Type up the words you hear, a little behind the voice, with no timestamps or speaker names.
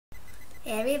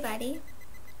Hey everybody,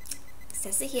 it's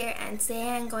Tessa here, and today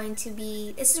I'm going to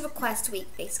be, this is request week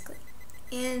basically,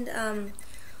 and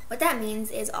what that means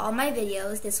is all my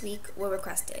videos this week were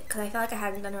requested, because I feel like I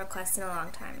hadn't done a request in a long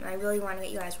time, and I really want to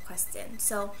get you guys requests in.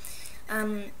 So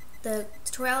the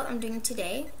tutorial I'm doing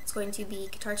today is going to be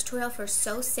guitar tutorial for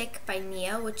So Sick by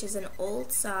Nia, which is an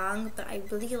old song, but I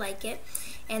really like it,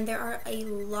 and there are a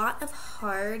lot of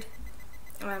hard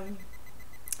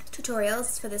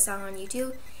tutorials for this song on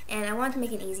YouTube, and I wanted to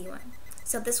make an easy one.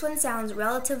 So this one sounds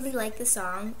relatively like the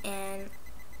song, and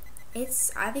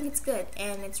I think it's good,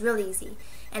 and it's really easy.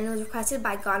 And it was requested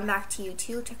by Gone Back to You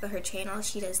Too. Check out her channel.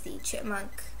 She does the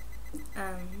chipmunk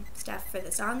stuff for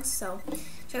the songs, so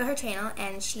check out her channel,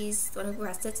 and she's the one who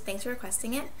requested it, so thanks for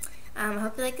requesting it. I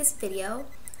hope you like this video.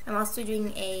 I'm also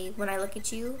doing a When I Look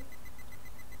at You,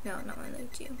 no, not When I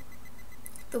Look at You,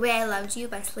 The Way I Loved You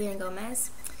by Selena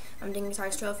Gomez. I'm doing a guitar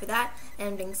tutorial for that, and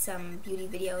I'm doing some beauty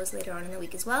videos later on in the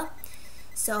week as well.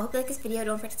 So I hope you like this video.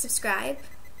 Don't forget to subscribe.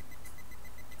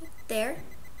 Right there.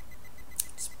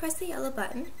 Just press the yellow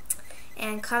button.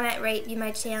 And comment, rate, view my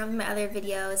channel, view my other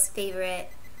videos, favorite.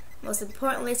 Most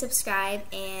importantly,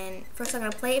 subscribe. And first I'm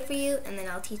going to play it for you, and then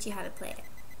I'll teach you how to play it.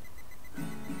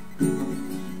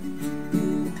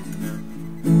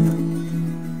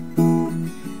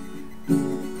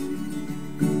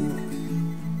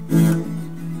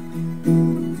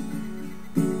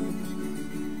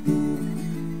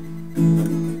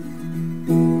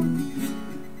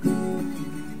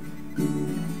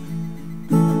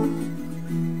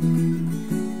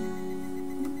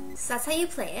 So that's how you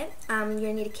play it. You're going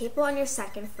to need a capo on your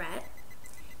 2nd fret.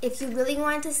 If you really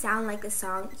wanted to sound like the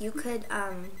song, you could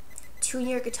tune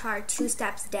your guitar 2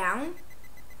 steps down.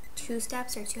 2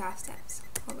 steps or 2 half steps?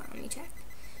 Hold on, let me check.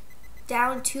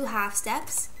 Down 2 half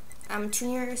steps.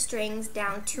 Tune your strings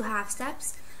down 2 half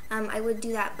steps. I would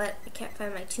do that, but I can't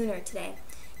find my tuner today.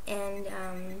 And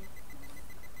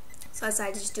so I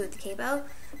decided to just do it with the capo.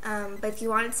 But if you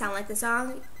want it to sound like the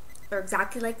song, or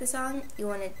exactly like the song, you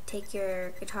want to take your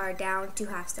guitar down 2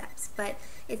 half steps. But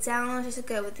it sounds just as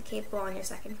good with the capo on your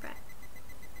 2nd fret.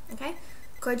 Okay?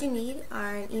 Chords you need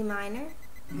are an E minor,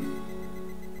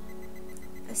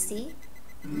 a C,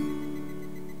 a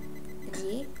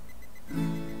G,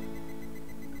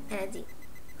 and a D.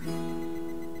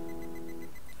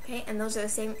 Okay, and those are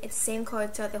it's the same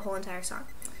chords throughout the whole entire song.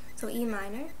 So E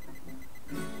minor,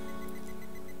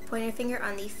 point your finger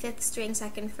on the 5th string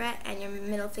 2nd fret, and your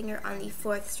middle finger on the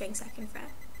 4th string 2nd fret.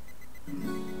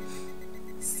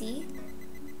 C,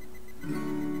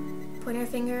 point your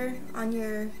finger on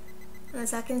the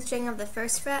 2nd string of the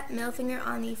 1st fret, middle finger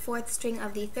on the 4th string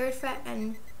of the 3rd fret,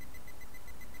 and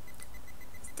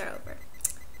start over.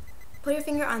 Put your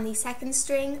finger on the 2nd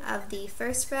string of the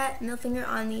 1st fret, middle finger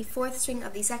on the 4th string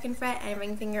of the 2nd fret, and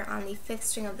ring finger on the 5th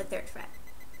string of the 3rd fret.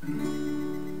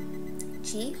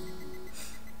 G.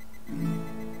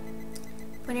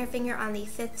 Point your finger on the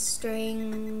 5th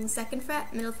string 2nd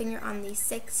fret, middle finger on the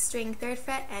 6th string 3rd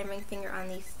fret, and ring finger on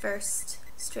the 1st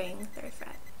string 3rd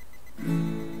fret.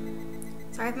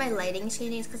 Sorry if my lighting is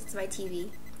changing, it's because it's my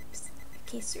TV, just in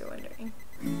case you're wondering.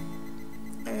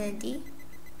 And then D.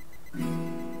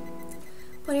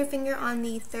 Point your finger on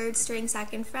the 3rd string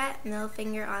 2nd fret, middle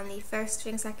finger on the 1st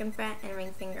string 2nd fret, and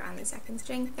ring finger on the 2nd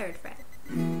string 3rd fret.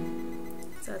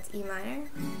 So it's E minor,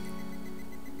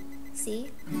 C,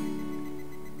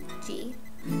 G,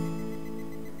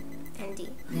 and D.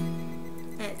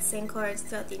 And it's the same chords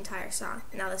throughout the entire song.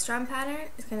 Now the strum pattern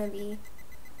is going to be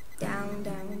down,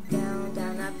 down, down,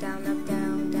 down, up, down, up,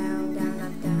 down, down, down,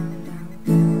 up, down, down,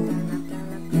 down, down, up, down,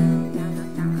 up, down, down,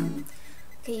 up, down, up.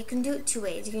 Okay, you can do it 2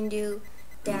 ways. You can do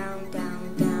down,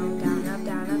 down, down, down, up,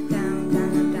 down, up, down, down,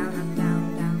 up, down, up,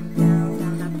 down, down, down,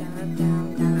 down, up, down, up,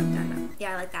 down, down, up, down, up.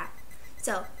 Yeah, I like that.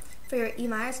 So for your E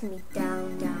minor, it's going to be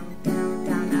down, down, down,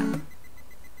 down, up.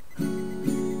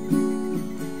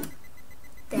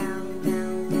 Down,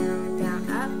 down, down, down,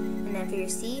 up. And then for your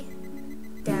C,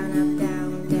 down, up,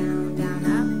 down, down, down,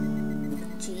 up.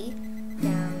 G,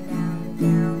 down, down,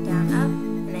 down, down, up.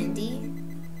 And then D,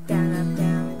 down, up,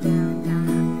 down, down, down,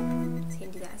 up. So you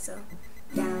can do that. So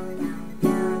down, down,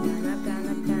 down, down, up, down,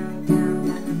 up, down, down,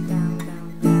 down, up, down,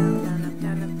 down, down, down, up,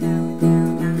 down, up, down,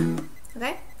 down, down, up.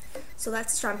 Okay? So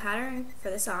that's the strum pattern for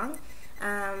the song.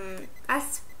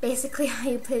 That's basically how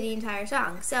you play the entire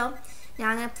song. So now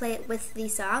I'm going to play it with the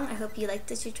song. I hope you liked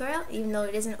this tutorial, even though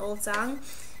it is an old song.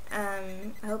 I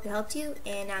hope it helped you.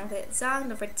 And now I'm going to play the song.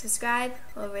 Don't forget to subscribe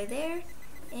over there.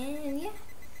 And yeah,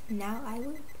 now I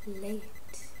will play it.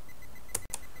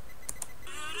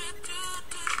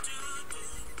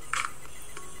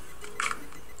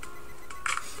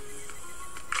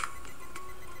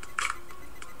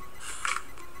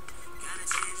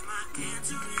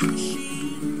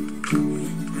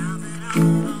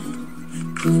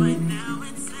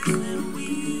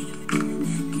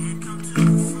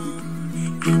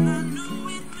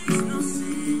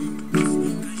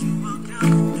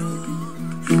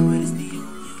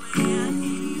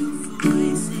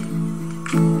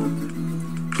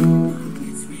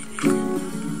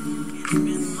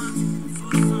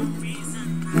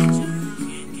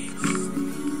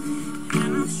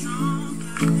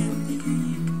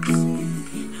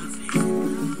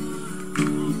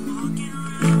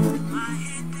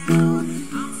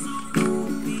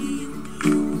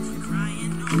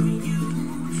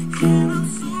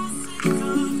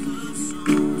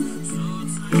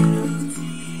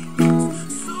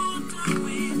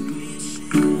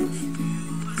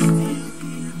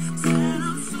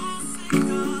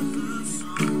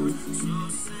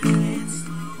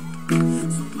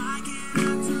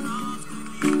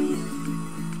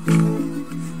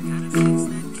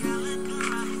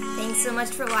 Thanks so much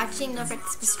for watching. Don't forget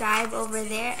to subscribe over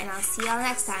there, and I'll see y'all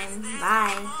next time.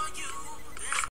 Bye.